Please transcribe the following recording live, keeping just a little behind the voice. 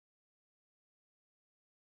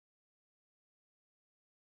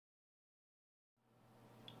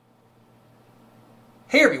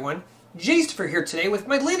Hey everyone, Christopher here today with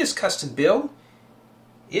my latest custom build.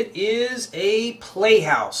 It is a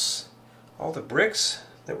Playhouse. All the bricks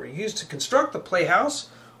that were used to construct the Playhouse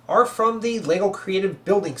are from the LEGO Creative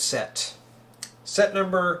Building Set. Set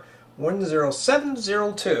number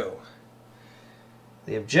 10702.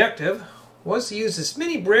 The objective was to use as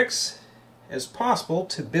many bricks as possible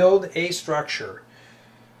to build a structure.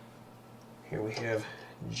 Here we have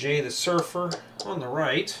Jay the Surfer on the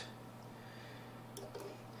right.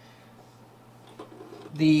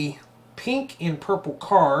 The pink and purple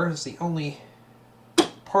car is the only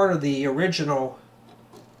part of the original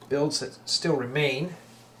builds that still remain.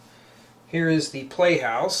 Here is the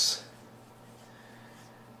Playhouse.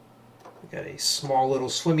 We got a small little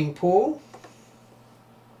swimming pool,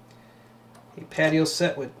 a patio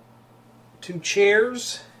set with 2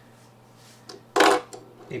 chairs,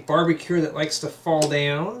 a barbecue that likes to fall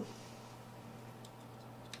down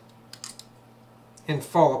and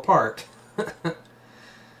fall apart.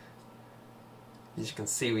 As you can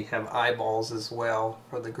see, we have eyeballs as well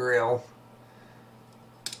for the grill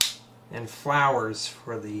and flowers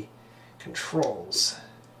for the controls.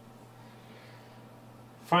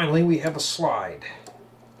 Finally, we have a slide.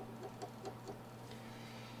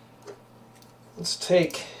 Let's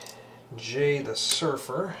take Jay the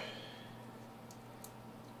Surfer,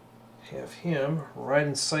 have him right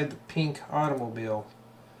inside the pink automobile.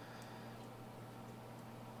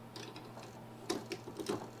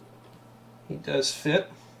 He does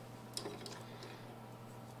fit.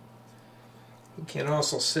 He can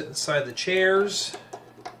also sit inside the chairs.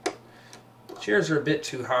 Chairs are a bit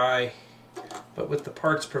too high, but with the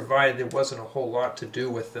parts provided, there wasn't a whole lot to do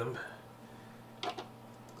with them.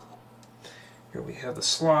 Here we have the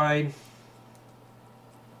slide.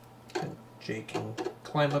 Jay can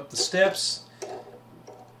climb up the steps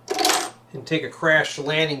and take a crash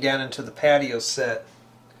landing down into the patio set.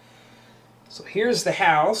 So here's the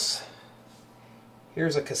house.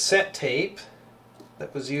 Here's a cassette tape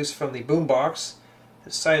that was used from the boombox. I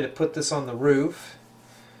decided to put this on the roof.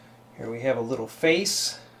 Here we have a little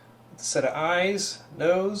face with a set of eyes,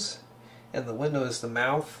 nose, and the window is the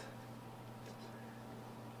mouth.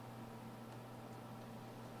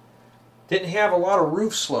 Didn't have a lot of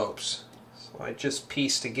roof slopes, so I just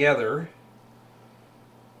pieced together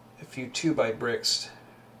a few 2x bricks.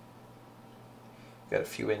 Got a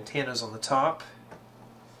few antennas on the top.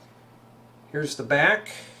 Here's the back.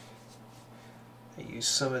 I used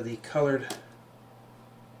some of the colored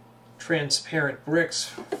transparent bricks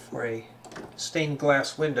for a stained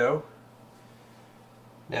glass window.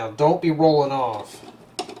 Now don't be rolling off.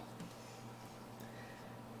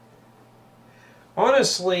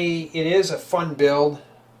 Honestly, it is a fun build.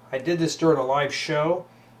 I did this during a live show.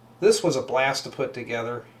 This was a blast to put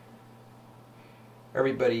together.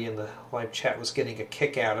 Everybody in the live chat was getting a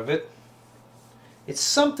kick out of it. It's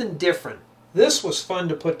something different. This was fun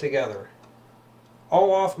to put together.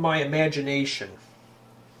 All off my imagination.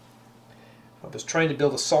 I was trying to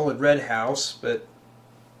build a solid red house, but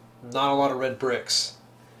not a lot of red bricks.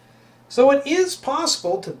 So it is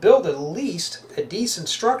possible to build at least a decent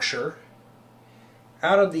structure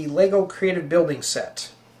out of the LEGO Creative Building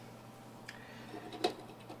Set.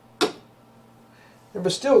 There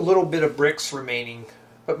was still a little bit of bricks remaining,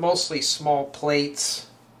 but mostly small plates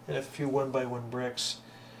and a few 1x1 bricks.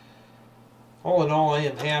 All in all, I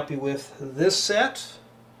am happy with this set,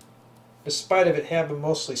 despite of it having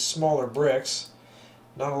mostly smaller bricks.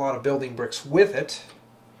 Not a lot of building bricks with it,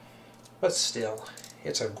 but still,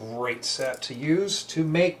 it's a great set to use to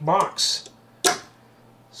make MOCs,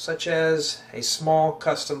 such as a small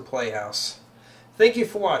custom playhouse. Thank you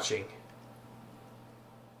for watching.